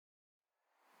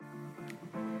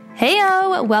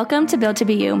Heyo! Welcome to Built to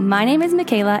Be You. My name is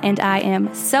Michaela, and I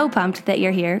am so pumped that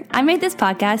you're here. I made this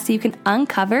podcast so you can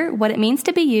uncover what it means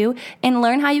to be you and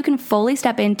learn how you can fully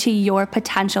step into your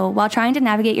potential while trying to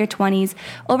navigate your 20s,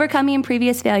 overcoming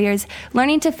previous failures,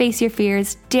 learning to face your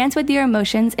fears, dance with your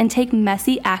emotions, and take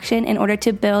messy action in order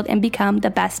to build and become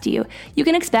the best you. You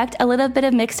can expect a little bit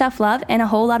of mixed tough love and a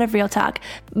whole lot of real talk.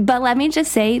 But let me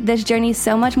just say, this journey is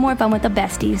so much more fun with a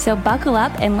bestie, so buckle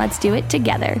up and let's do it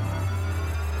together.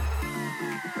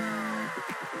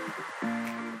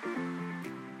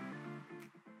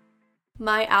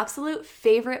 My absolute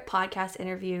favorite podcast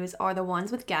interviews are the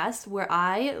ones with guests where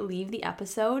I leave the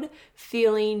episode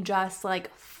feeling just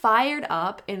like fired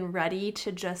up and ready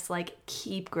to just like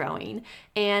keep growing.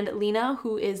 And Lina,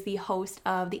 who is the host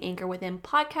of the Anchor Within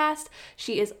podcast,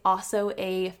 she is also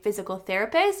a physical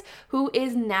therapist who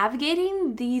is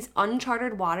navigating these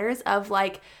uncharted waters of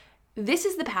like, this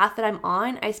is the path that I'm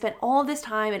on. I spent all this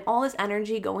time and all this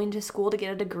energy going to school to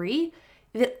get a degree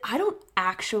that I don't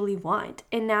actually want.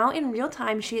 And now in real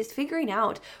time, she is figuring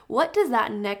out what does that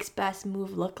next best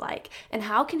move look like and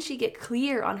how can she get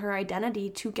clear on her identity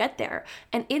to get there.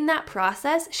 And in that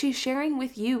process, she's sharing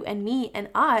with you and me and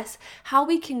us how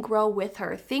we can grow with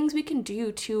her, things we can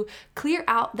do to clear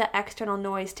out that external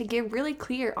noise, to get really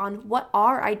clear on what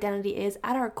our identity is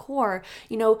at our core,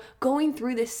 you know, going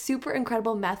through this super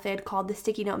incredible method called the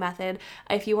sticky note method,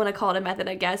 if you want to call it a method,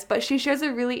 I guess, but she shares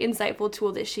a really insightful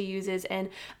tool that she uses and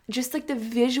just like the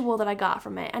visual that I got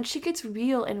from it. And she gets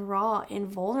real and raw and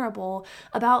vulnerable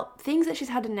about things that she's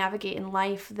had to navigate in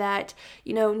life that,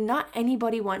 you know, not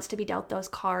anybody wants to be dealt those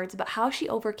cards, but how she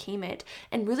overcame it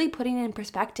and really putting it in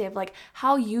perspective, like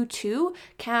how you too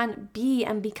can be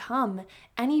and become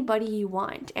anybody you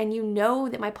want. And you know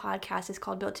that my podcast is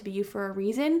called Built to Be You for a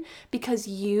reason, because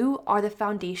you are the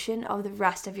foundation of the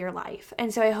rest of your life.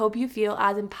 And so I hope you feel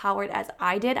as empowered as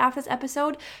I did after this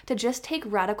episode to just take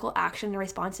radical action and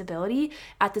responsibility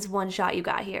at this one shot you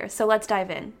got here. So let's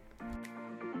dive in.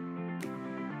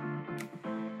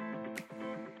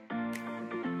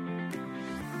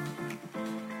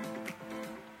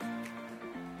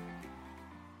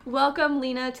 Welcome,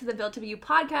 Lina, to the Built to Be You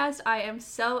podcast. I am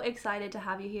so excited to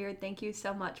have you here. Thank you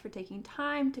so much for taking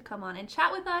time to come on and chat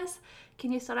with us.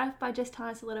 Can you start off by just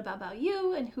telling us a little bit about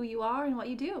you and who you are and what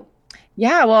you do?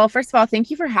 Yeah, well, first of all, thank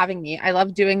you for having me. I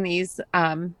love doing these,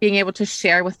 being able to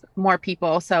share with more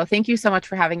people. So thank you so much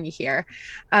for having me here.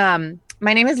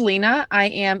 My name is Lina. I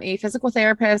am a physical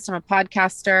therapist. I'm a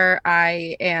podcaster.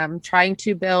 I am trying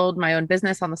to build my own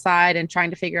business on the side and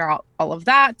trying to figure out all of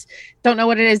that. Don't know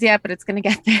what it is yet, but it's going to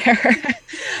get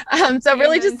there. So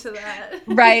really just,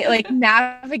 right, like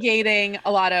navigating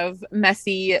a lot of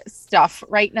messy stuff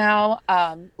right now,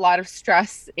 a lot of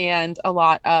stress and a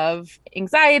lot of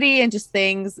anxiety and just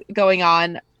things going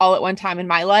on all at one time in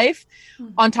my life,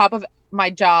 on top of my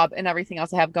job and everything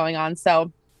else I have going on.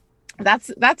 So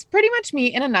that's pretty much me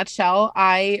in a nutshell.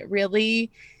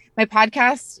 My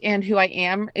podcast and who I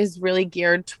am is really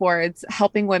geared towards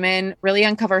helping women really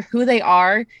uncover who they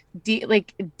are,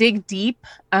 dig deep,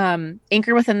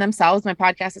 anchor within themselves. My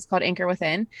podcast is called Anchor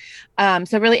Within.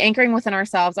 So really anchoring within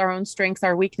ourselves, our own strengths,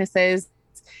 our weaknesses,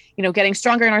 you know, getting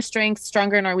stronger in our strengths,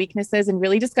 stronger in our weaknesses, and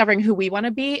really discovering who we want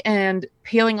to be and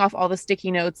peeling off all the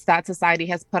sticky notes that society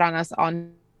has put on us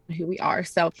on who we are.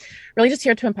 So really just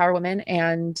here to empower women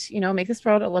and, you know, make this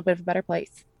world a little bit of a better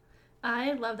place.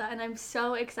 I love that, and I'm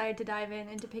so excited to dive in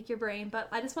and to pick your brain, but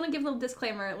I just want to give a little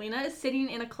disclaimer. Lina is sitting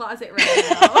in a closet right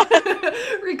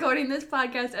now recording this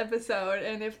podcast episode,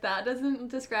 and if that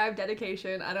doesn't describe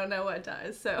dedication, I don't know what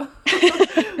does. So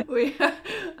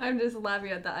I'm just laughing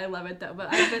at that. I love it though,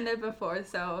 but I've been there before,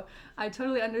 so I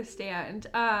totally understand.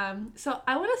 So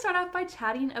I want to start off by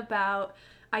chatting about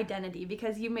identity,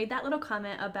 because you made that little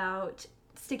comment about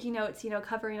sticky notes, you know,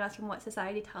 covering us from what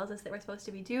society tells us that we're supposed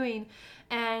to be doing.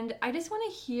 And I just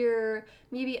want to hear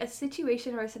maybe a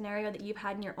situation or a scenario that you've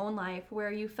had in your own life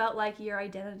where you felt like your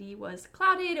identity was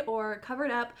clouded or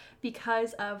covered up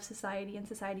because of society and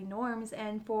society norms.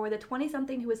 And for the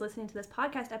 20-something who is listening to this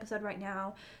podcast episode right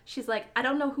now, she's like, I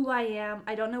don't know who I am.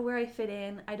 I don't know where I fit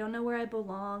in. I don't know where I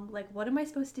belong. Like, what am I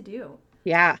supposed to do?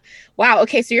 Yeah. Wow.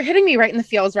 Okay. So you're hitting me right in the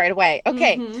feels right away.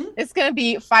 Okay. It's going to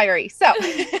be fiery. So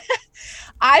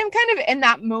I'm kind of in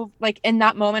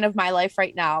that moment of my life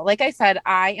right now. Like I said,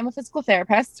 I am a physical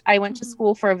therapist. I went to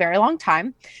school for a very long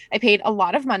time. I paid a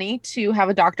lot of money to have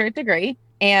a doctorate degree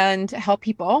and help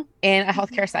people in a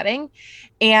healthcare setting.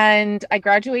 And I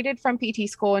graduated from PT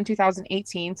school in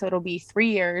 2018. So it'll be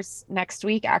 3 years next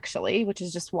week, actually, which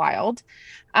is just wild.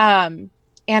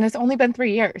 And it's only been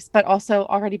 3 years, but also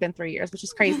already been 3 years, which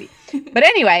is crazy. But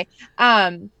anyway,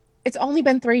 it's only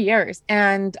been 3 years,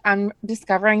 and I'm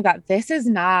discovering that this is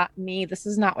not me. This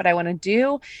is not what I want to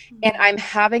do. And I'm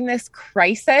having this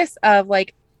crisis of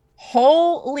like,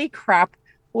 holy crap,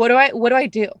 what do I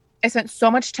do? I spent so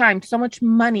much time, so much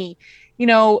money, you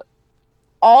know,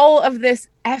 all of this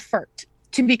effort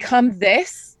to become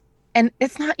this, and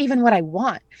it's not even what I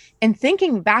want. And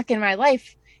thinking back in my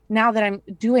life, now that I'm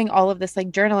doing all of this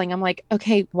like journaling, I'm like,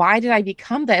 okay, why did I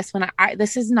become this when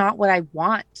this is not what I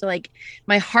want? Like,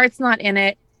 my heart's not in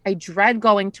it. I dread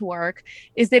going to work.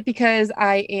 Is it because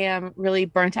I am really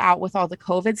burnt out with all the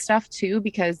COVID stuff too?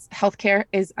 Because healthcare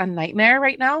is a nightmare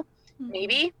right now,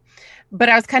 maybe. But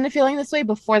I was kind of feeling this way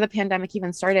before the pandemic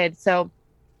even started. So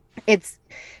it's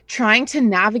trying to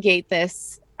navigate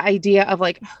this idea of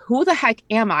like, who the heck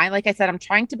am I? Like I said, I'm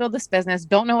trying to build this business,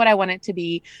 don't know what I want it to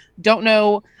be, don't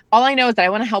know. All I know is that I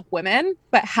want to help women,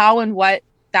 but how and what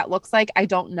that looks like, I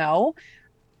don't know.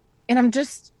 And I'm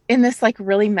just in this like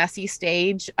really messy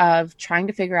stage of trying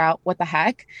to figure out what the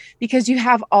heck, because you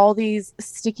have all these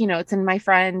sticky notes. And my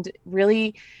friend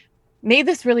really made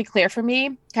this really clear for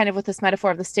me, kind of with this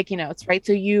metaphor of the sticky notes, right?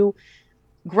 So you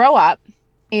grow up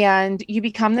and you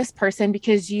become this person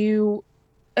because you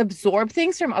absorb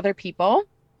things from other people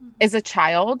as a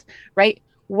child, right?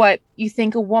 What you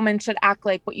think a woman should act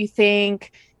like, what you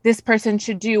think this person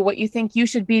should do, what you think you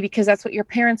should be, because that's what your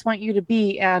parents want you to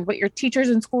be, and what your teachers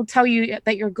in school tell you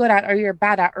that you're good at or you're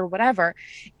bad at or whatever.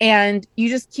 And you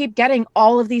just keep getting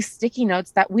all of these sticky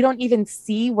notes that we don't even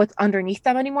see what's underneath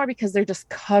them anymore because they're just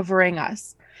covering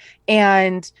us.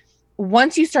 And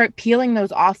once you start peeling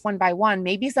those off one by one,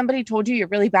 maybe somebody told you you're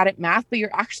really bad at math, but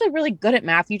you're actually really good at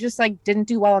math. You just like didn't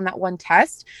do well on that one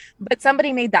test. But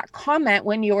somebody made that comment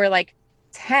when you were like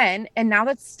 10, and now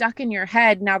that's stuck in your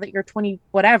head now that you're 20,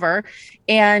 whatever.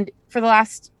 And for the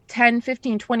last 10,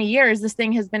 15, 20 years, this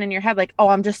thing has been in your head like, oh,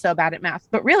 I'm just so bad at math.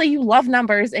 But really, you love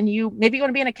numbers and you maybe you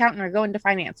want to be an accountant or go into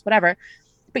finance, whatever.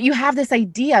 But you have this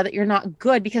idea that you're not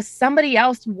good because somebody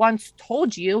else once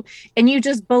told you and you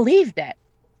just believed it.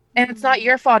 And it's not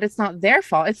your fault. It's not their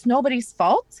fault. It's nobody's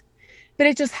fault, but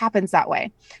it just happens that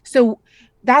way. So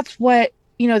that's what,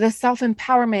 the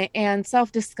self-empowerment and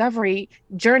self-discovery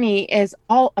journey is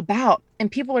all about.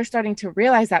 And people are starting to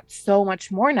realize that so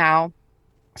much more now.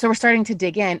 So we're starting to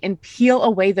dig in and peel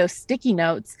away those sticky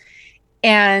notes.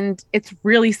 And it's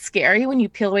really scary when you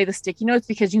peel away the sticky notes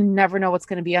because you never know what's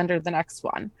going to be under the next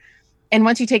one. And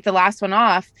once you take the last one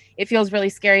off, it feels really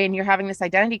scary and you're having this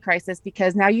identity crisis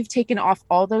because now you've taken off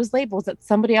all those labels that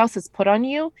somebody else has put on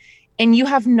you and you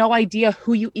have no idea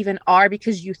who you even are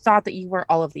because you thought that you were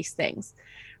all of these things,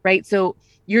 right? So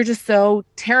you're just so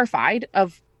terrified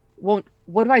of, well,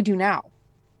 what do I do now?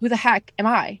 Who the heck am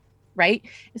I? Right?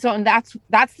 So, and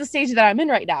that's the stage that I'm in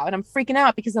right now. And I'm freaking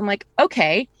out because I'm like,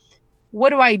 okay, what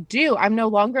do I do? I'm no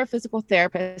longer a physical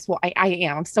therapist. Well, I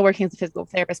am. I'm still working as a physical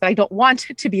therapist, but I don't want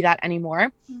to be that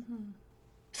anymore.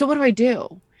 So what do I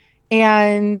do?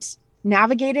 And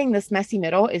navigating this messy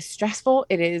middle is stressful.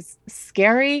 It is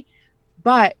scary,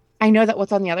 but I know that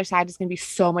what's on the other side is going to be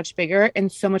so much bigger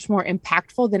and so much more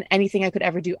impactful than anything I could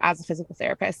ever do as a physical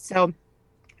therapist. So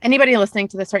anybody listening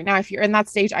to this right now, if you're in that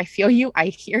stage, I feel you, I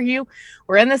hear you.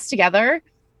 We're in this together,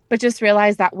 but just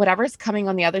realize that whatever's coming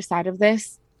on the other side of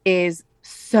this is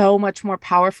so much more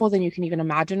powerful than you can even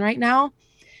imagine right now.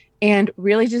 And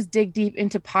really just dig deep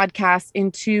into podcasts,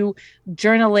 into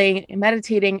journaling,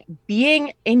 meditating,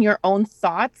 being in your own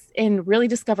thoughts, and really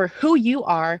discover who you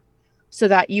are so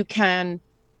that you can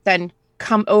then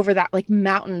come over that like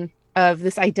mountain of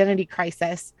this identity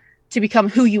crisis to become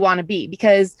who you want to be.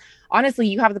 Because honestly,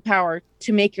 you have the power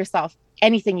to make yourself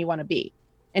anything you want to be,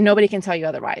 and nobody can tell you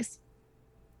otherwise.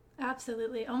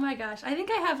 Absolutely. Oh my gosh. I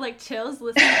think I have like chills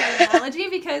listening to that analogy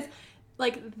because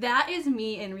like that is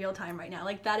me in real time right now.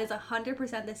 Like that is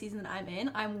 100% the season that I'm in.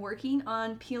 I'm working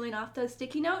on peeling off those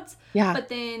sticky notes. Yeah. But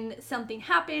then something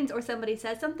happens or somebody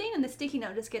says something and the sticky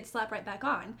note just gets slapped right back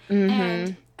on.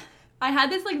 And I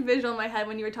had this like visual in my head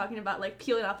when you were talking about like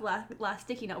peeling off the last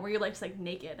sticky note where you're like just like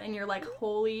naked and you're like,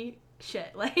 holy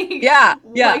shit, like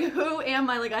like who am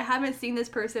I? Like I haven't seen this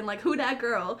person, like who that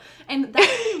girl? And that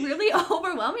can be really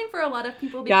overwhelming for a lot of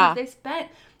people because they spent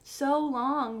so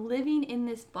long living in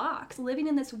this box, living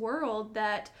in this world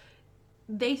that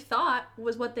they thought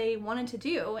was what they wanted to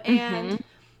do. And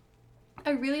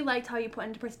I really liked how you put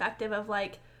into perspective of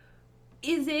like,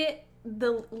 is it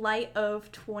the light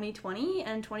of 2020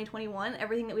 and 2021,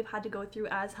 everything that we've had to go through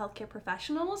as healthcare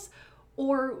professionals?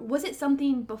 Or was it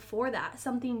something before that,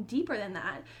 something deeper than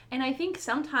that? And I think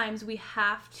sometimes we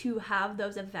have to have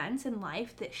those events in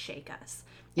life that shake us.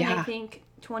 And I think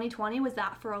 2020 was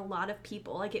that for a lot of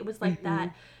people. Like it was like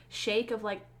that shake of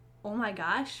like, oh my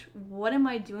gosh, what am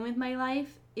I doing with my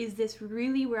life? Is this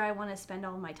really where I want to spend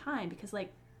all of my time? Because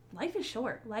like life is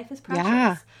short, life is Yeah.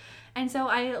 precious. And so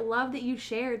I love that you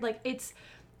shared, like, it's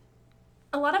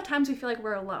a lot of times we feel like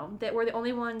we're alone, that we're the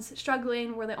only ones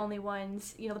struggling, we're the only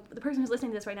ones, you know, the person who's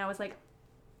listening to this right now is like,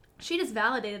 she just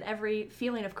validated every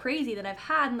feeling of crazy that I've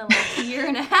had in the last year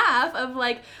and a half of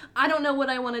like, I don't know what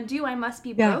I want to do, I must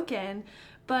be Yeah. broken.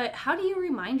 But how do you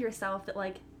remind yourself that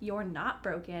like you're not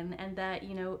broken and that,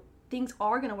 you know, things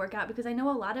are going to work out? Because I know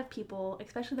a lot of people,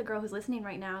 especially the girl who's listening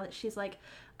right now, that she's like,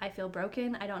 I feel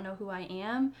broken, I don't know who I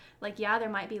am. Like, yeah, there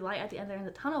might be light at the end of the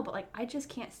tunnel, but like I just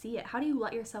can't see it. How do you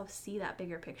let yourself see that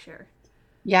bigger picture?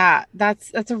 Yeah,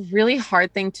 that's a really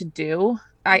hard thing to do.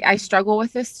 I Mm-hmm. struggle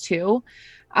with this too.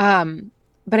 Um,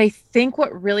 but I think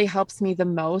what really helps me the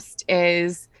most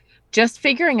is just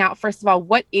figuring out, first of all,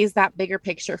 what is that bigger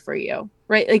picture for you,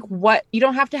 right? Like, what you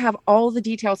don't have to have all the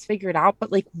details figured out,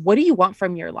 but like, what do you want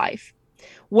from your life?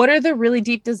 What are the really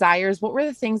deep desires? What were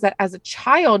the things that as a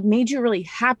child made you really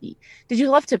happy? Did you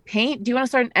love to paint? Do you want to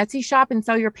start an Etsy shop and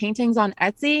sell your paintings on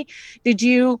Etsy? Did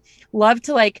you love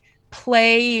to like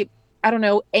play, I don't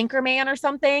know, Anchorman or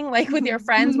something like with your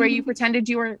friends where you pretended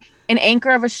you were an anchor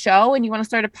of a show and you want to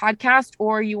start a podcast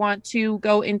or you want to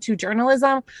go into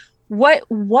journalism?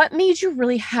 What made you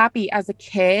really happy as a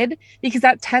kid? Because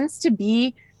that tends to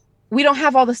be, we don't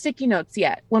have all the sticky notes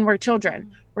yet when we're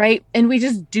children, right? And we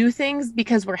just do things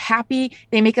because we're happy.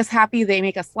 They make us happy. They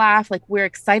make us laugh. Like we're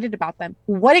excited about them.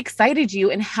 What excited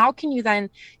you? And how can you then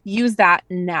use that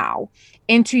now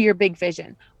into your big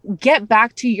vision? Get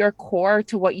back to your core,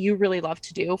 to what you really love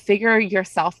to do, figure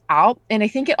yourself out. And I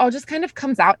think it all just kind of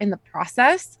comes out in the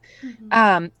process.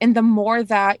 Mm-hmm. And the more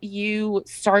that you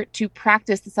start to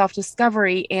practice the self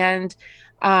discovery and,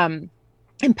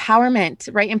 empowerment,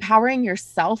 right? Empowering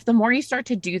yourself. The more you start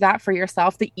to do that for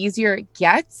yourself, the easier it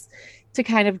gets to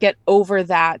kind of get over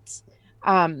that,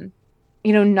 um,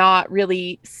 not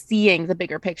really seeing the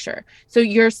bigger picture. So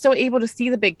you're still able to see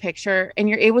the big picture and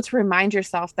you're able to remind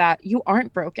yourself that you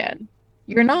aren't broken.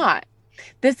 You're Mm-hmm. not.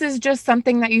 This is just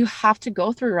something that you have to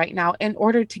go through right now in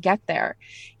order to get there.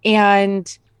 And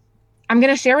I'm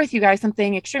going to share with you guys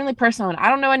something extremely personal. And I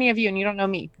don't know any of you and you don't know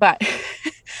me, but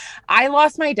I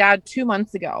lost my dad 2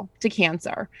 months ago to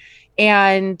cancer.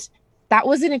 And that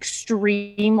was an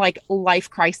extreme, like, life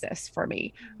crisis for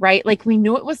me, right? Like, we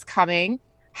knew it was coming.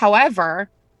 However,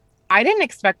 I didn't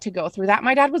expect to go through that.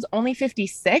 My dad was only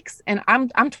 56 and I'm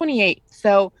 28.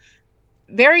 So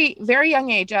very, very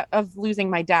young age of losing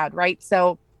my dad, right?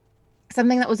 So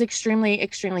something that was extremely,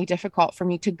 extremely difficult for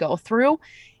me to go through.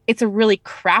 It's a really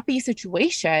crappy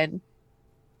situation.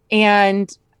 And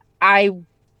I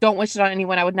don't wish it on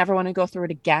anyone. I would never want to go through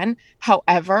it again.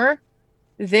 However,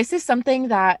 this is something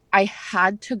that I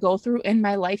had to go through in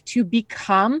my life to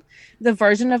become the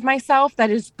version of myself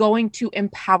that is going to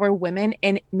empower women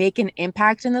and make an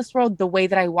impact in this world the way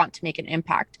that I want to make an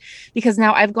impact. Because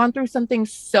now I've gone through something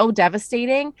so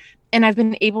devastating and I've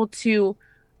been able to,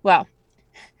 well,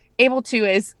 able to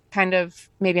is kind of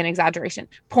maybe an exaggeration,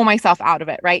 pull myself out of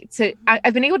it, right? So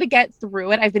I've been able to get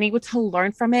through it. I've been able to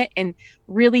learn from it and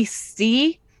really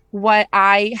see what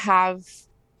I have,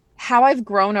 how I've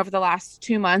grown over the last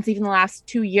 2 months, even the last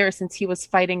 2 years since he was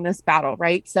fighting this battle,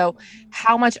 right? So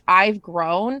how much I've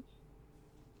grown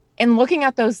and looking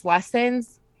at those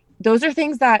lessons, those are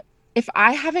things that if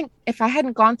I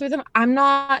hadn't gone through them, I'm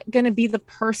not going to be the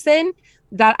person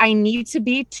that I need to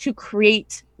be to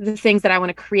create the things that I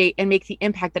want to create and make the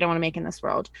impact that I want to make in this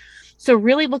world. So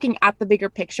really looking at the bigger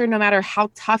picture, no matter how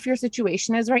tough your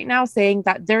situation is right now, saying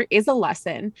that there is a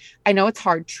lesson. I know it's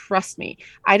hard. Trust me.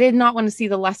 I did not want to see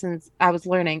the lessons I was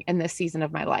learning in this season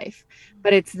of my life,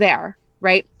 but it's there,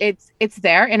 right? It's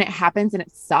there and it happens and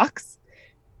it sucks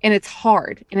and it's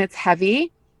hard and it's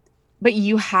heavy, but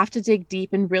you have to dig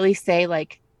deep and really say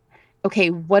like,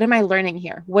 okay, what am I learning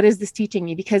here? What is this teaching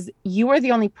me? Because you are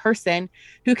the only person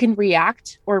who can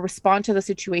react or respond to the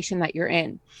situation that you're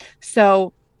in.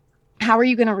 So how are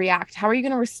you going to react? How are you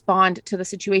going to respond to the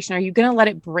situation? Are you going to let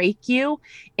it break you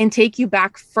and take you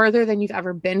back further than you've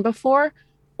ever been before?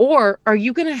 Or are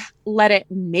you going to let it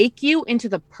make you into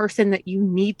the person that you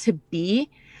need to be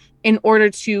in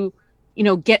order to,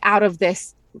 get out of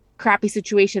this crappy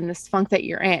situation, this funk that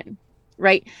you're in,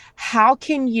 right? How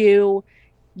can you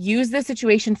use this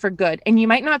situation for good? And you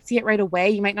might not see it right away.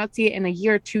 You might not see it in a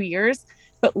year or 2 years,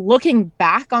 but looking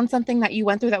back on something that you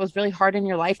went through that was really hard in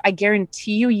your life, I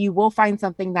guarantee you, you will find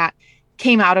something that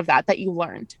came out of that you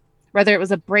learned, whether it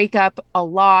was a breakup, a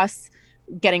loss,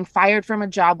 getting fired from a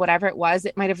job, whatever it was.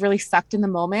 It might have really sucked in the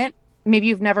moment. Maybe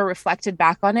you've never reflected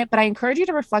back on it, but I encourage you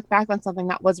to reflect back on something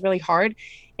that was really hard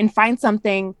and find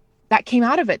something that came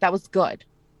out of it that was good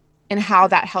and how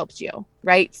that helped you,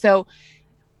 right? So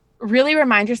really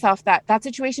remind yourself that that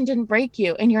situation didn't break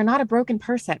you and you're not a broken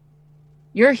person.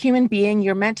 You're a human being.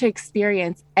 You're meant to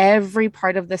experience every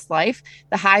part of this life,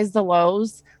 the highs, the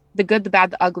lows, the good, the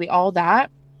bad, the ugly, all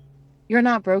that. You're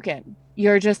not broken.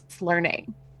 You're just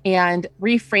learning. And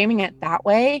reframing it that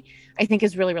way, I think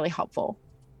is really, really helpful.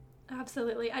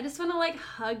 Absolutely. I just want to like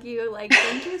hug you. Like,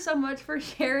 thank you so much for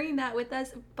sharing that with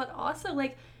us. But also,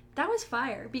 like, that was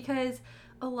fire because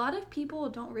a lot of people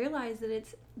don't realize that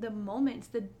it's the moments,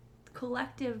 the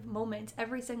collective moments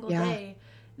every single day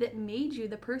that made you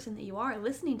the person that you are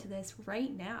listening to this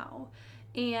right now.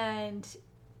 And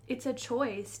it's a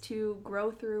choice to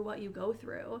grow through what you go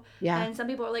through. Yeah. And some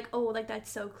people are like, oh, like that's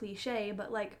so cliche.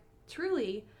 But like,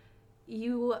 truly,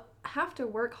 you have to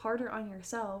work harder on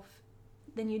yourself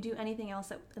than you do anything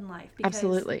else in life, because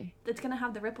Absolutely. it's going to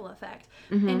have the ripple effect.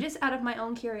 Mm-hmm. And just out of my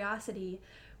own curiosity,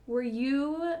 were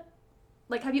you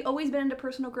like, have you always been into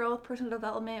personal growth, personal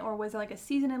development, or was there like a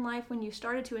season in life when you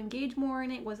started to engage more in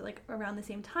it? Was it like around the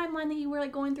same timeline that you were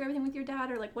like going through everything with your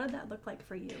dad, or like what did that look like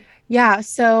for you? Yeah.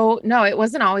 So no, it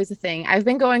wasn't always a thing. I've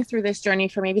been going through this journey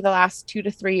for maybe the last 2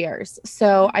 to 3 years.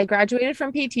 So I graduated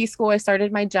from PT school. I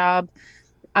started my job,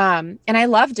 and I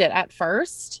loved it at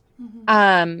first.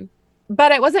 Mm-hmm.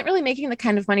 But I wasn't really making the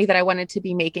kind of money that I wanted to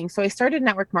be making. So I started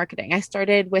network marketing. I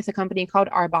started with a company called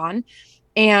Arbonne,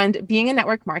 and being in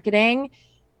network marketing,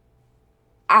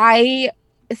 I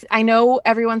know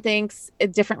everyone thinks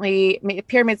it differently,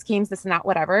 pyramid schemes, this and that,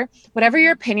 whatever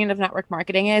your opinion of network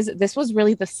marketing is, this was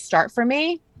really the start for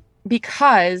me,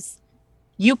 because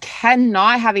you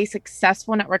cannot have a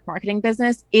successful network marketing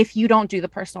business if you don't do the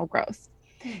personal growth.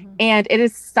 Mm-hmm. And it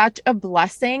is such a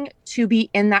blessing to be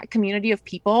in that community of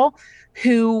people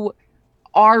who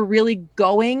are really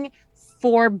going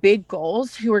for big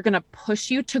goals, who are going to push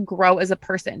you to grow as a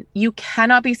person. You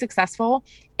cannot be successful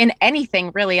in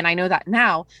anything really. And I know that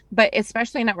now, but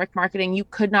especially in network marketing, you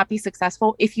could not be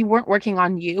successful if you weren't working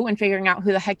on you and figuring out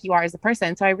who the heck you are as a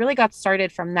person. So I really got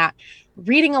started from that,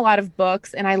 reading a lot of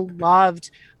books, and I loved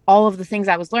all of the things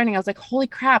I was learning. I was like, holy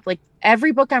crap, like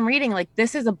every book I'm reading, like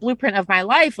this is a blueprint of my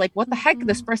life. Like what the heck?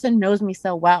 This person knows me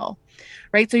so well.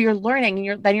 Right. So you're learning,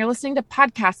 and then you're listening to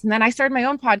podcasts. And then I started my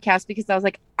own podcast because I was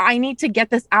like, I need to get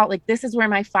this out. Like, this is where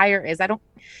my fire is. Not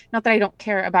that I don't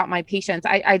care about my patients.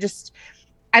 I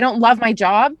don't love my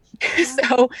job. Yeah.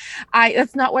 So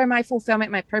that's not where my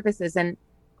fulfillment, my purpose is. And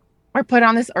we're put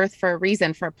on this earth for a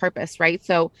reason, for a purpose. Right.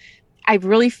 So I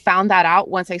really found that out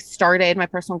once I started my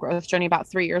personal growth journey about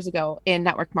 3 years ago in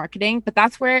network marketing, but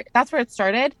that's where it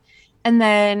started. And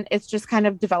then it's just kind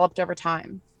of developed over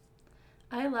time.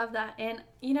 I love that. And,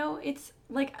 you know, it's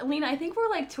like, Lina, I think we're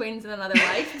like twins in another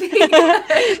life.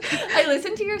 I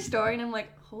listen to your story and I'm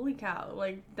like, holy cow,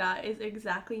 like that is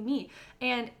exactly me.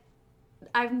 And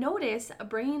I've noticed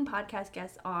bringing podcast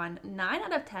guests on, 9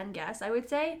 out of 10 guests, I would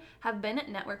say, have been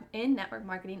in network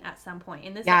marketing at some point.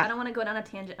 And this, I don't want to go down a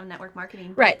tangent of network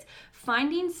marketing, but right.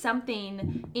 Finding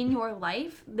something in your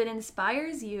life that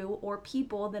inspires you, or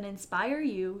people that inspire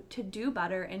you to do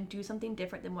better and do something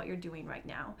different than what you're doing right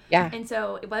now. Yeah. And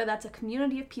so whether that's a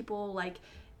community of people like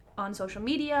on social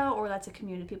media, or that's a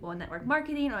community of people in network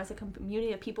marketing, or that's a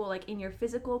community of people like in your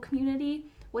physical community,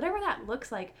 whatever that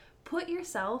looks like, put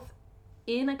yourself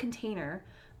in a container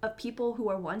of people who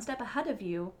are one step ahead of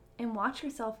you and watch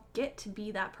yourself get to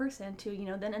be that person to, you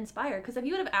know, then inspire. Because if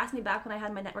you would have asked me back when I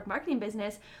had my network marketing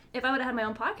business, if I would have had my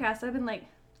own podcast, I'd have been like,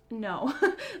 no.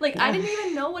 Like, I didn't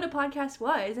even know what a podcast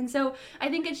was. And so I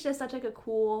think it's just such like a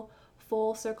cool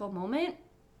full circle moment.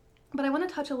 But I want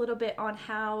to touch a little bit on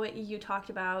how you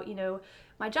talked about, you know,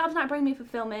 my job's not bringing me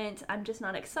fulfillment. I'm just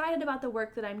not excited about the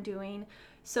work that I'm doing.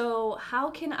 So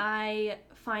how can I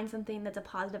find something that's a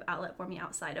positive outlet for me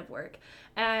outside of work?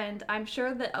 And I'm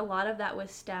sure that a lot of that was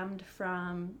stemmed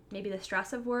from maybe the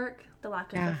stress of work, the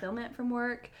lack of fulfillment from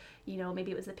work. You know,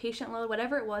 maybe it was the patient load,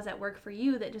 whatever it was at work for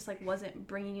you that just like wasn't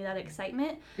bringing you that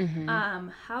excitement. Mm-hmm.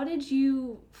 How did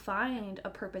you find a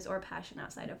purpose or a passion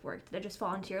outside of work? Did it just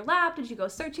fall into your lap? Did you go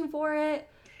searching for it?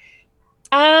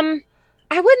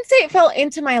 I wouldn't say it fell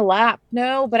into my lap,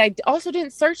 no, but I also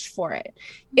didn't search for it.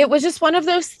 It was just one of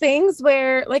those things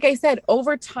where, like I said,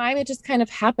 over time, it just kind of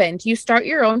happened. You start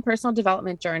your own personal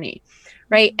development journey,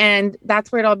 right? And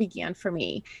that's where it all began for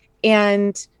me.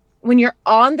 And when you're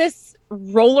on this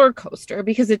roller coaster,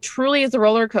 because it truly is a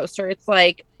roller coaster, it's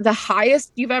like the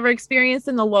highest you've ever experienced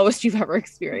and the lowest you've ever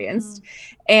experienced.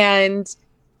 And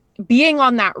being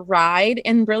on that ride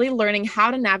and really learning how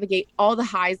to navigate all the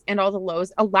highs and all the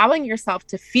lows, allowing yourself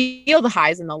to feel the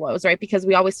highs and the lows, right? Because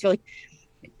we always feel like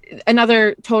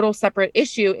another total separate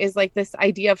issue is like this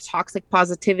idea of toxic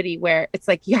positivity, where it's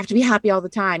like, you have to be happy all the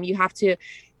time. You have to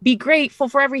be grateful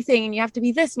for everything, and you have to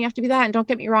be this and you have to be that. And don't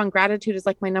get me wrong, gratitude is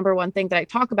like my number one thing that I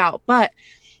talk about, but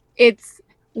it's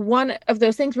one of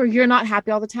those things where you're not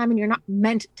happy all the time, and you're not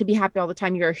meant to be happy all the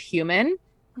time. You're a human.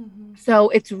 Mm-hmm. So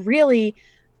it's really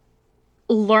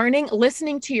learning,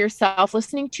 listening to yourself,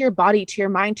 listening to your body, to your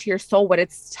mind, to your soul, what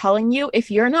it's telling you. If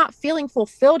you're not feeling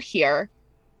fulfilled here,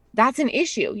 that's an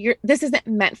issue. This isn't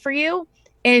meant for you.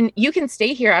 And you can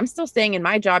stay here. I'm still staying in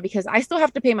my job because I still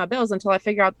have to pay my bills until I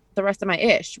figure out the rest of my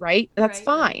ish, right? That's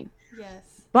fine. Right. Yes.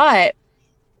 But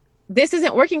this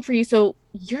isn't working for you. So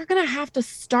you're going to have to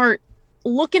start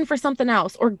looking for something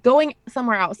else or going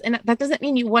somewhere else. And that doesn't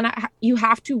mean you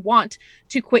have to want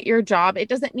to quit your job. It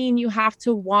doesn't mean you have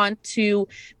to want to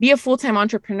be a full-time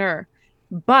entrepreneur.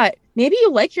 But maybe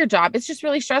you like your job. It's just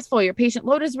really stressful. Your patient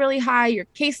load is really high, your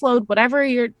caseload, whatever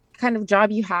your kind of job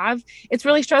you have, it's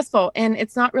really stressful. And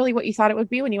it's not really what you thought it would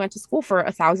be when you went to school for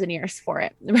 1,000 years for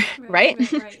it.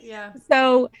 Right? Right. Yeah.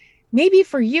 So maybe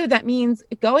for you, that means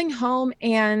going home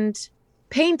and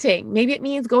painting. Maybe it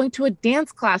means going to a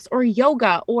dance class or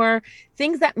yoga or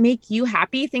things that make you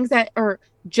happy, things that are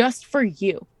just for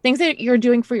you, things that you're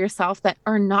doing for yourself that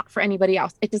are not for anybody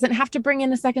else. It doesn't have to bring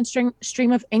in a second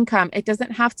stream of income. It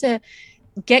doesn't have to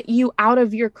get you out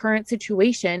of your current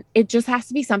situation. It just has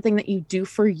to be something that you do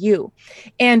for you.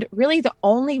 And really the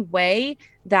only way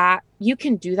that you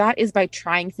can do that is by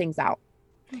trying things out.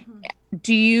 Mm-hmm.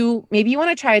 Maybe you want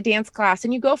to try a dance class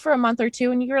and you go for a month or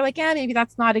two and you're like, yeah, maybe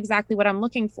that's not exactly what I'm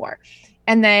looking for.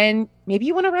 And then maybe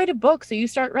you want to write a book. So you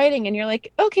start writing and you're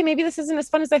like, okay, maybe this isn't as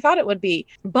fun as I thought it would be.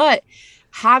 But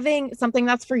having something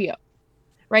that's for you,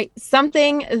 right?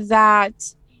 Something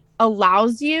that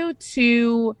allows you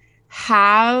to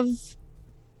have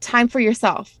time for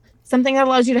yourself, something that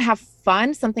allows you to have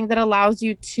fun, something that allows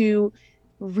you to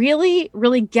really,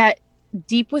 really get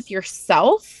deep with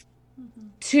yourself, mm-hmm.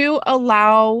 to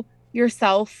allow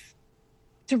yourself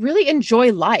to really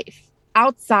enjoy life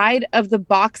outside of the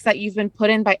box that you've been put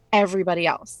in by everybody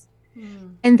else.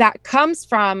 Mm. And that comes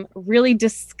from really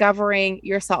discovering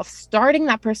yourself, starting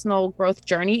that personal growth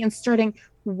journey and starting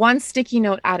one sticky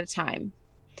note at a time.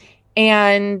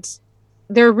 And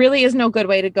there really is no good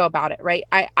way to go about it, right?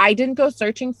 I didn't go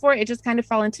searching for it. It just kind of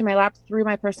fell into my lap through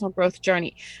my personal growth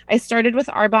journey. I started with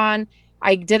Arbonne.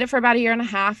 I did it for about 1.5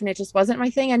 years and it just wasn't my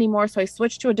thing anymore. So I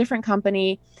switched to a different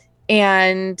company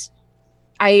and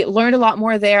I learned a lot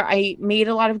more there. I made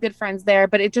a lot of good friends there,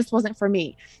 but it just wasn't for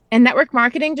me. And network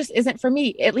marketing just isn't for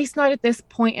me, at least not at this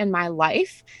point in my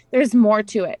life. There's more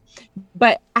to it.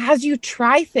 But as you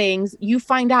try things, you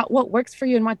find out what works for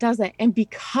you and what doesn't. And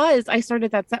because I started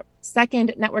that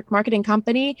second network marketing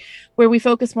company where we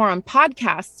focus more on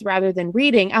podcasts rather than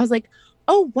reading, I was like,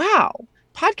 oh, wow,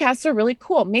 podcasts are really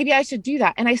cool. Maybe I should do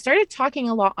that. And I started talking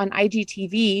a lot on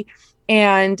IGTV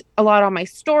and a lot on my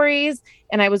stories.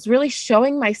 And I was really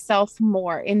showing myself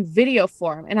more in video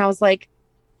form. And I was like,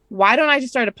 why don't I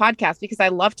just start a podcast? Because I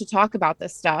love to talk about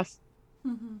this stuff.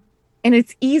 Mm-hmm. And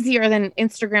it's easier than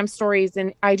Instagram stories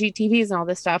and IGTVs and all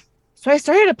this stuff. So I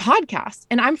started a podcast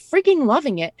and I'm freaking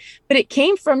loving it. But it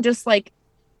came from just like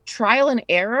trial and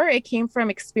error. It came from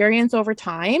experience over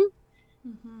time.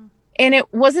 Mm-hmm. And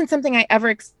it wasn't something I ever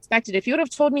expected. If you would have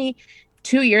told me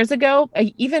 2 years ago,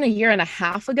 even 1.5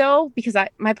 years ago, because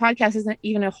my podcast isn't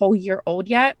even a whole year old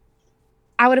yet,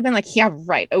 I would have been like, yeah,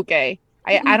 right. Okay.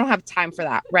 I don't have time for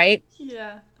that. Right.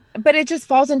 Yeah. But it just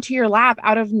falls into your lap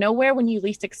out of nowhere when you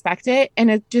least expect it. And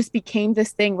it just became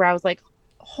this thing where I was like,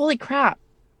 holy crap.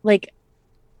 Like,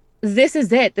 this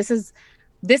is it. This is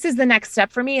the next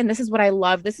step for me. And this is what I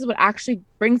love. This is what actually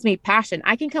brings me passion.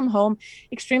 I can come home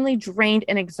extremely drained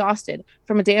and exhausted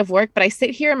from a day of work, but I sit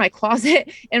here in my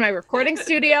closet in my recording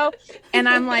studio and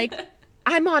I'm like,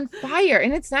 I'm on fire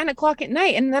and it's 9:00 at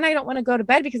night. And then I don't want to go to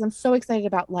bed because I'm so excited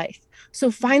about life. So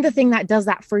find the thing that does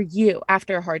that for you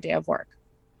after a hard day of work.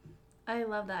 I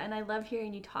love that. And I love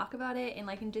hearing you talk about it and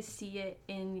I can just see it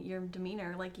in your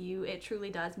demeanor. Like it truly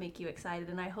does make you excited.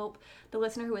 And I hope the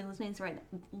listener who is listening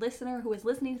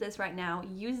to this right now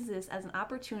uses this as an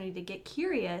opportunity to get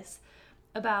curious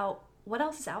about what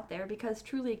else is out there, because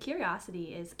truly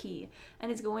curiosity is key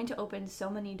and it's going to open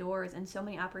so many doors and so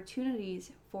many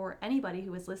opportunities for anybody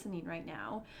who is listening right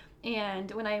now. And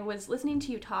when I was listening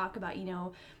to you talk about,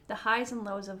 the highs and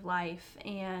lows of life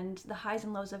and the highs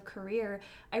and lows of career,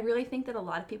 I really think that a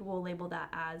lot of people will label that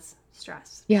as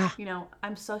stress. Yeah.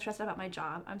 I'm so stressed about my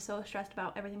job. I'm so stressed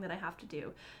about everything that I have to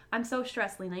do. I'm so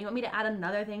stressed, Lina. You want me to add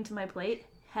another thing to my plate?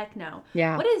 Heck no.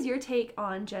 Yeah. What is your take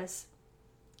on just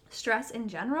stress in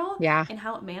general? Yeah. And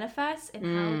how it manifests and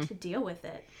how to deal with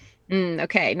it?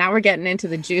 Okay, now we're getting into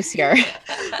the juice here.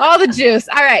 All the juice.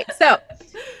 All right. So,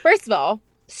 first of all,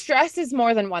 stress is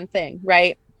more than one thing,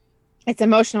 right? It's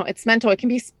emotional, it's mental, it can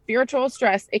be spiritual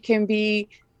stress, it can be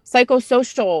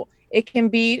psychosocial, it can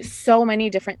be so many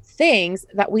different things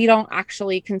that we don't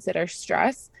actually consider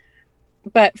stress.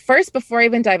 But first, before I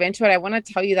even dive into it, I want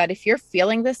to tell you that if you're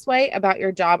feeling this way about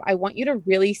your job, I want you to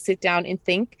really sit down and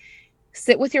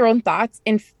sit with your own thoughts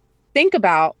and think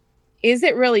about, is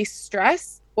it really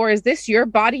stress? Or is this your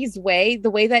body's way, the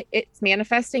way that it's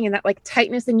manifesting, and that like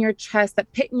tightness in your chest,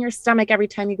 that pit in your stomach every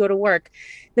time you go to work,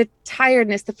 the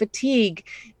tiredness, the fatigue,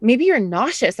 maybe you're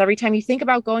nauseous every time you think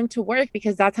about going to work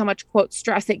because that's how much quote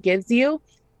stress it gives you.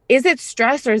 Is it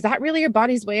stress, or is that really your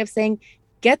body's way of saying,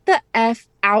 get the F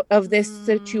out of this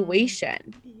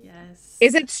situation? Yes.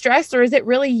 Is it stress, or is it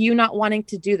really you not wanting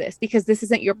to do this because this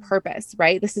isn't your purpose,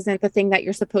 right? This isn't the thing that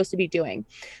you're supposed to be doing.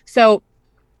 So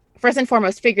first and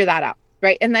foremost, figure that out,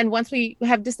 right? And then once we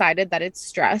have decided that it's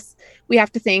stress, we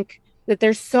have to think that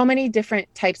there's so many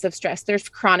different types of stress. There's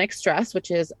chronic stress,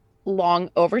 which is long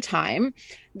over time.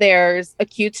 There's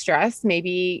acute stress.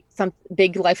 Maybe some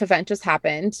big life event just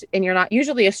happened and you're not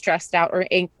usually a stressed out or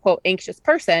quote anxious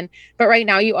person, but right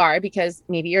now you are because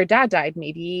maybe your dad died,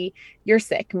 maybe you're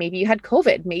sick, maybe you had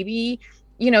COVID, maybe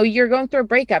you're going through a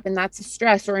breakup and that's a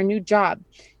stress, or a new job.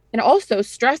 And also,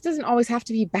 stress doesn't always have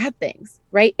to be bad things,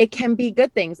 right? It can be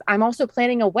good things. I'm also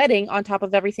planning a wedding on top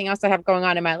of everything else I have going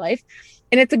on in my life.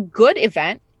 And it's a good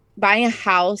event. Buying a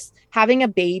house, having a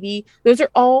baby, those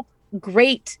are all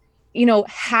great,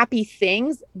 happy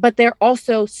things, but they're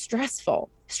also stressful.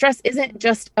 Stress isn't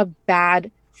just a bad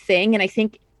thing. And I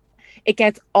think it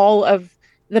gets all of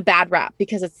the bad rap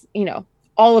because it's,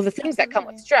 all of the things that come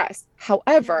with stress.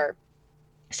 However,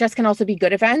 stress can also be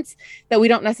good events that we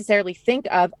don't necessarily think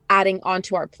of adding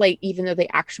onto our plate, even though they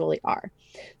actually are.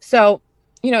 So,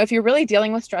 if you're really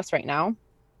dealing with stress right now,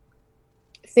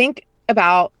 think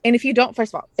about, and if you don't,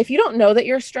 first of all, if you don't know that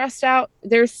you're stressed out,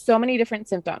 there's so many different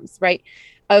symptoms, right,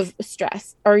 of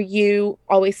stress. Are you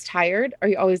always tired? Are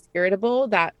you always irritable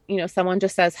that, someone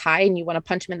just says hi and you want to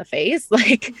punch them in the face?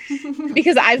 Like,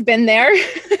 because I've been there.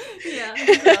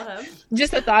 Yeah.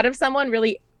 Just the thought of someone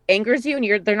really angers you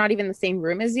and they're not even in the same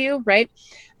room as you, right?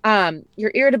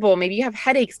 You're irritable, maybe you have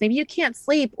headaches, maybe you can't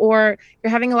sleep, or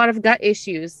you're having a lot of gut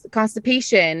issues,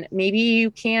 constipation, maybe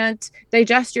you can't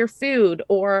digest your food,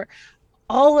 or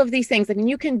all of these things. I mean,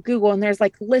 you can Google and there's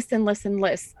like lists and lists and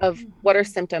lists of what are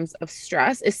symptoms of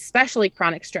stress, especially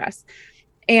chronic stress.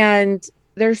 And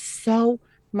there's so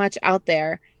much out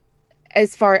there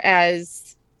as far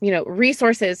as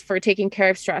resources for taking care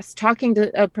of stress, talking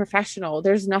to a professional.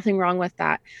 There's nothing wrong with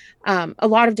that. A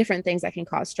lot of different things that can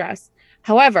cause stress.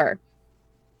 However,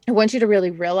 I want you to really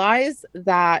realize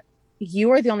that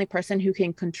you are the only person who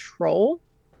can control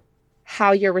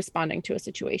how you're responding to a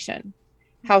situation,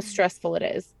 how stressful it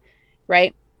is,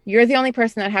 right? You're the only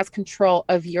person that has control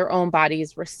of your own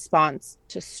body's response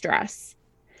to stress.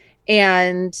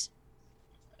 And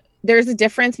there's a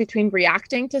difference between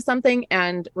reacting to something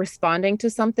and responding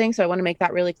to something. So I want to make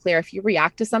that really clear. If you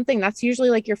react to something, that's usually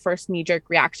like your first knee-jerk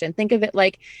reaction. Think of it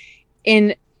like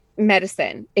in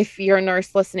medicine. If you're a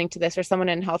nurse listening to this or someone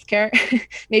in healthcare,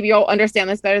 maybe you'll understand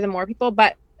this better than more people.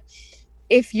 But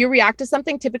if you react to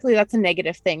something, typically that's a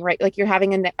negative thing, right? Like you're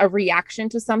having a reaction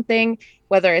to something,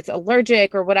 whether it's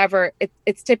allergic or whatever,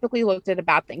 it's typically looked at a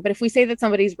bad thing. But if we say that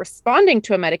somebody's responding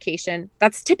to a medication,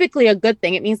 that's typically a good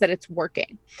thing. It means that it's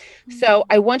working. Mm-hmm. So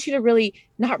I want you to really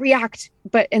not react,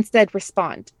 but instead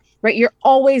respond, right?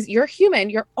 You're human.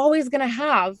 You're always going to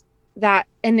have that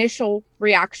initial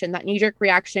reaction, that knee-jerk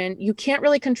reaction. You can't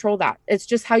really control that. It's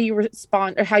just how you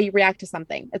respond or how you react to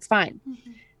something. It's fine.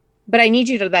 Mm-hmm. But I need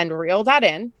you to then reel that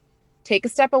in, take a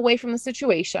step away from the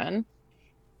situation,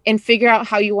 and figure out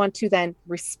how you want to then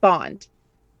respond.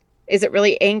 Is it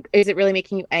really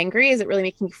making you angry? Is it really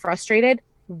making you frustrated?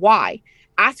 Why?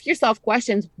 Ask yourself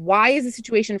questions. Why is the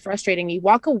situation frustrating me?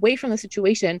 Walk away from the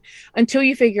situation until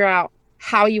you figure out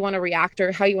how you want to react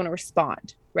or how you want to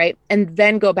respond, right? And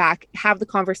then go back, have the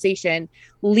conversation,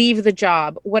 leave the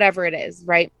job, whatever it is,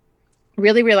 right?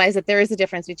 Really realize that there is a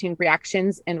difference between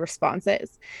reactions and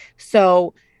responses.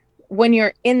 So when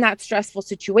you're in that stressful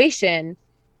situation,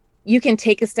 you can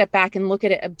take a step back and look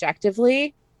at it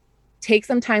objectively, take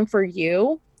some time for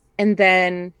you, and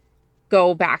then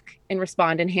go back and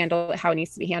respond and handle it how it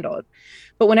needs to be handled.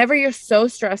 But whenever you're so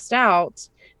stressed out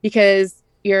because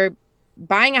you're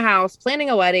buying a house, planning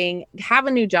a wedding, have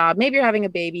a new job, maybe you're having a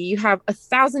baby, you have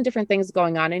 1,000 different things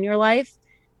going on in your life,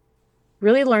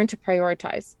 really learn to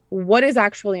prioritize what is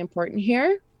actually important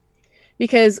here,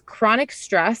 because chronic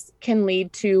stress can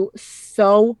lead to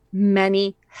so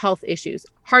many health issues,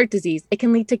 heart disease. It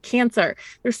can lead to cancer.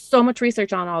 There's so much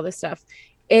research on all this stuff.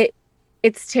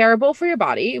 It's terrible for your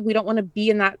body. We don't want to be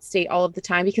in that state all of the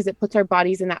time because it puts our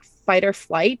bodies in that fight or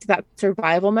flight, that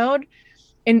survival mode,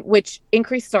 in which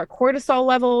increases our cortisol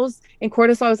levels. And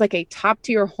cortisol is like a top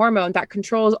tier hormone that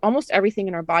controls almost everything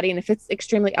in our body. And if it's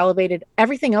extremely elevated,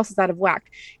 everything else is out of whack.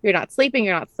 You're not sleeping,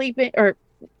 or you're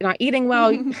not eating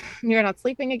well, you're not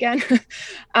sleeping again.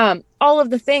 All of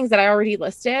the things that I already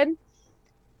listed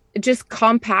just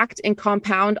compact and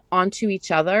compound onto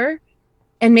each other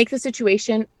and make the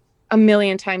situation a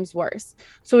million times worse.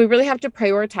 So we really have to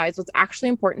prioritize what's actually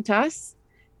important to us.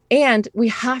 And we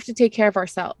have to take care of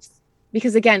ourselves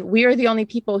because, again, we are the only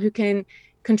people who can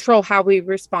control how we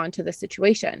respond to the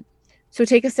situation. So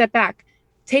take a step back,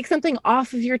 take something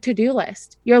off of your to-do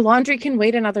list. Your laundry can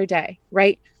wait another day,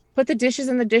 right? Put the dishes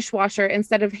in the dishwasher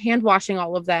instead of hand washing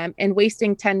all of them and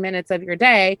wasting 10 minutes of your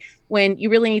day when you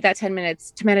really need that 10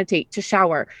 minutes to meditate, to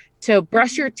shower, to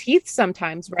brush your teeth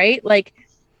sometimes, right? Like,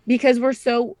 because we're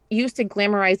so used to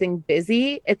glamorizing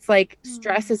busy, it's like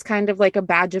stress is kind of like a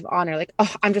badge of honor. Like,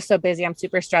 oh, I'm just so busy. I'm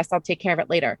super stressed. I'll take care of it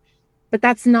later. But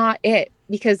that's not it,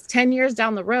 because 10 years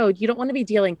down the road, you don't want to be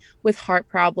dealing with heart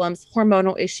problems,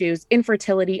 hormonal issues,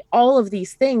 infertility, all of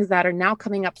these things that are now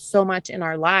coming up so much in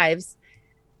our lives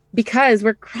because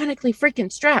we're chronically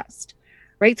freaking stressed,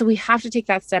 right? So we have to take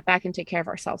that step back and take care of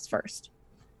ourselves first.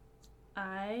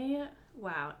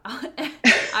 Wow.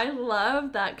 I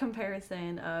love that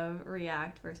comparison of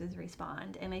react versus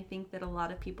respond. And I think that a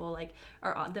lot of people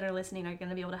that are listening are going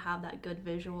to be able to have that good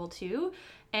visual too.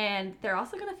 And they're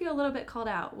also going to feel a little bit called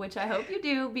out, which I hope you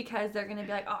do, because they're going to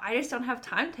be like, oh, I just don't have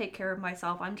time to take care of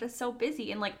myself. I'm just so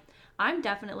busy. And I'm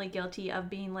definitely guilty of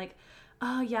being like,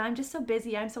 oh yeah, I'm just so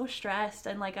busy. I'm so stressed.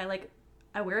 And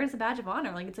I wear it as a badge of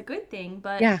honor. It's a good thing,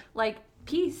 but yeah.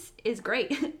 Peace is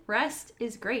great. Rest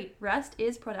is great. Rest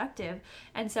is productive.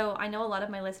 And so I know a lot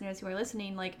of my listeners who are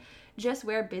listening, just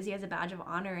wear busy as a badge of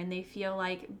honor, and they feel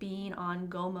like being on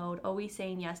go mode, always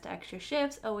saying yes to extra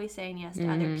shifts, always saying yes to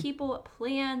other people,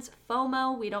 plans,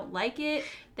 FOMO. We don't like it.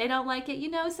 They don't like it,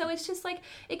 So it's just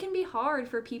it can be hard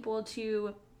for people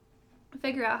to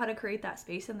figure out how to create that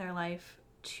space in their life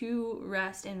to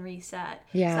rest and reset.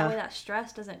 Yeah. So that way that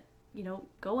stress doesn't,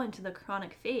 go into the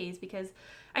chronic phase, because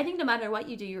I think no matter what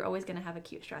you do, you're always going to have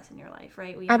acute stress in your life,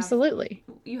 right? Absolutely.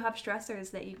 You have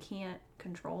stressors that you can't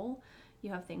control.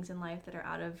 You have things in life that are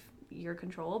out of your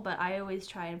control, but I always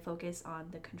try and focus on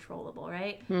the controllable,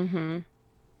 right? Mm-hmm.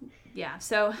 Yeah,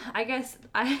 so I guess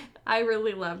I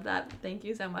really love that. Thank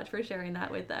you so much for sharing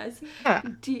that with us. Yeah.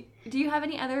 Do you have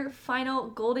any other final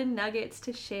golden nuggets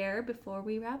to share before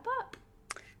we wrap up?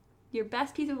 Your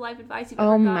best piece of life advice you've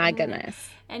ever gotten? Oh my goodness.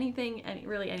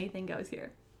 Really anything goes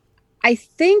here. I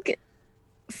think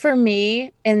for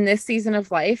me in this season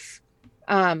of life,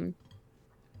 the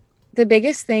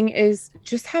biggest thing is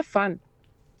just have fun.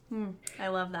 I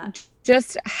love that.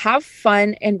 Just have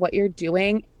fun in what you're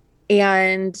doing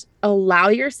and allow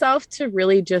yourself to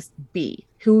really just be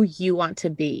who you want to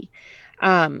be.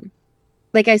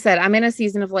 Like I said, I'm in a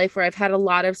season of life where I've had a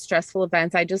lot of stressful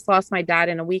events. I just lost my dad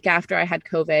in a week after I had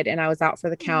COVID and I was out for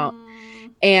the count.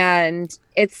 And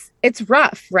it's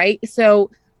rough, right?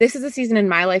 So this is a season in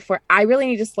my life where I really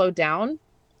need to slow down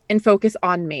and focus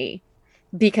on me,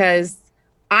 because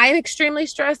I'm extremely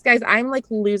stressed, guys. I'm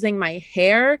losing my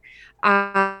hair.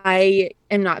 I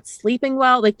am not sleeping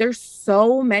well. There's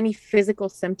so many physical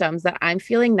symptoms that I'm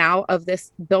feeling now of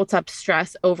this built up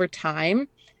stress over time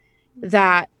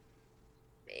that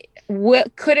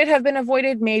could it have been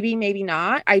avoided? Maybe, maybe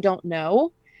not. I don't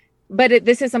know. But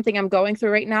this is something I'm going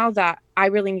through right now that I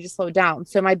really need to slow down.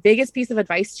 So my biggest piece of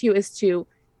advice to you is to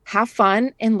have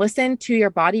fun and listen to your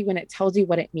body when it tells you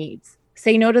what it needs.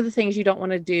 Say no to the things you don't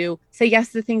want to do. Say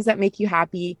yes to the things that make you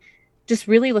happy. Just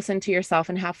really listen to yourself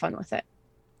and have fun with it.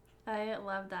 I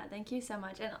love that. Thank you so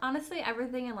much. And honestly,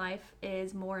 everything in life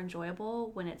is more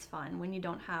enjoyable when it's fun, when you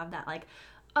don't have that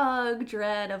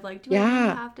dread of do I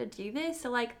really have to do this?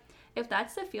 So if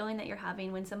that's the feeling that you're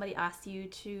having when somebody asks you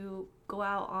to go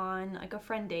out on a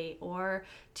friend date or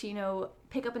to,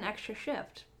 pick up an extra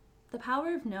shift, the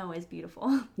power of no is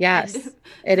beautiful. Yes,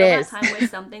 it is. That time with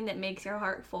something that makes your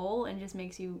heart full and just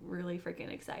makes you really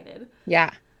freaking excited.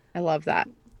 Yeah, I love that.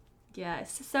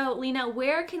 Yes. So, Lina,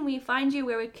 where can we find you?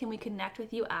 Where can we connect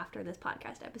with you after this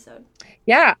podcast episode?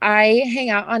 Yeah, I hang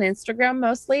out on Instagram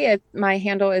mostly. My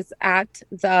handle is at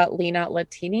the Lina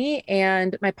Latini,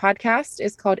 and my podcast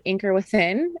is called Anchor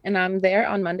Within, and I'm there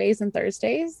on Mondays and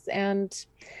Thursdays, and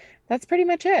that's pretty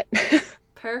much it.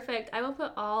 Perfect. I will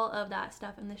put all of that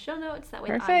stuff in the show notes. That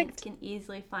way the audience can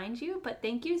easily find you. But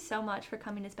thank you so much for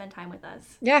coming to spend time with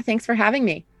us. Yeah, thanks for having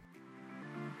me.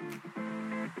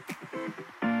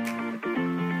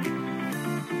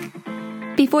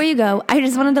 Before you go, I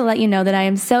just wanted to let you know that I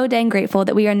am so dang grateful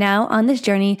that we are now on this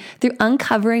journey through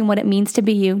uncovering what it means to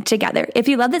be you together. If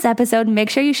you love this episode,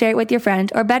 make sure you share it with your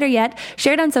friend, or better yet,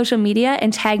 share it on social media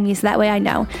and tag me so that way I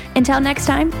know. Until next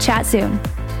time, chat soon.